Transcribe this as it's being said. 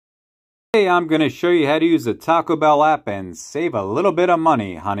Today I'm going to show you how to use the Taco Bell app and save a little bit of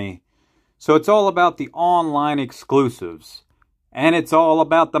money, honey. So it's all about the online exclusives. And it's all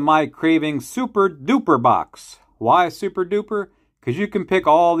about the My Cravings Super Duper box. Why Super Duper? Because you can pick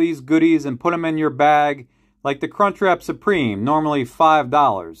all these goodies and put them in your bag, like the Crunchwrap Supreme, normally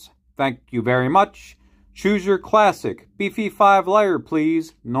 $5. Thank you very much. Choose your classic, beefy 5-layer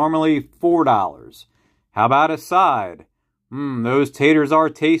please, normally $4. How about a side? Those taters are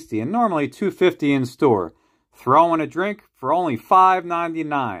tasty and normally $2.50 in store. Throw in a drink for only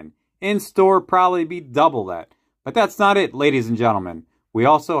 $5.99. In store probably be double that. But that's not it, ladies and gentlemen. We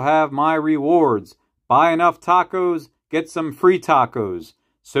also have My Rewards. Buy enough tacos, get some free tacos.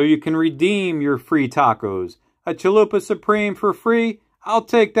 So you can redeem your free tacos. A chalupa supreme for free? I'll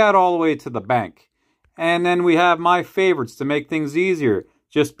take that all the way to the bank. And then we have my favorites to make things easier.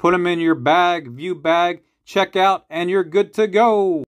 Just put them in your bag, view bag, check out, and you're good to go.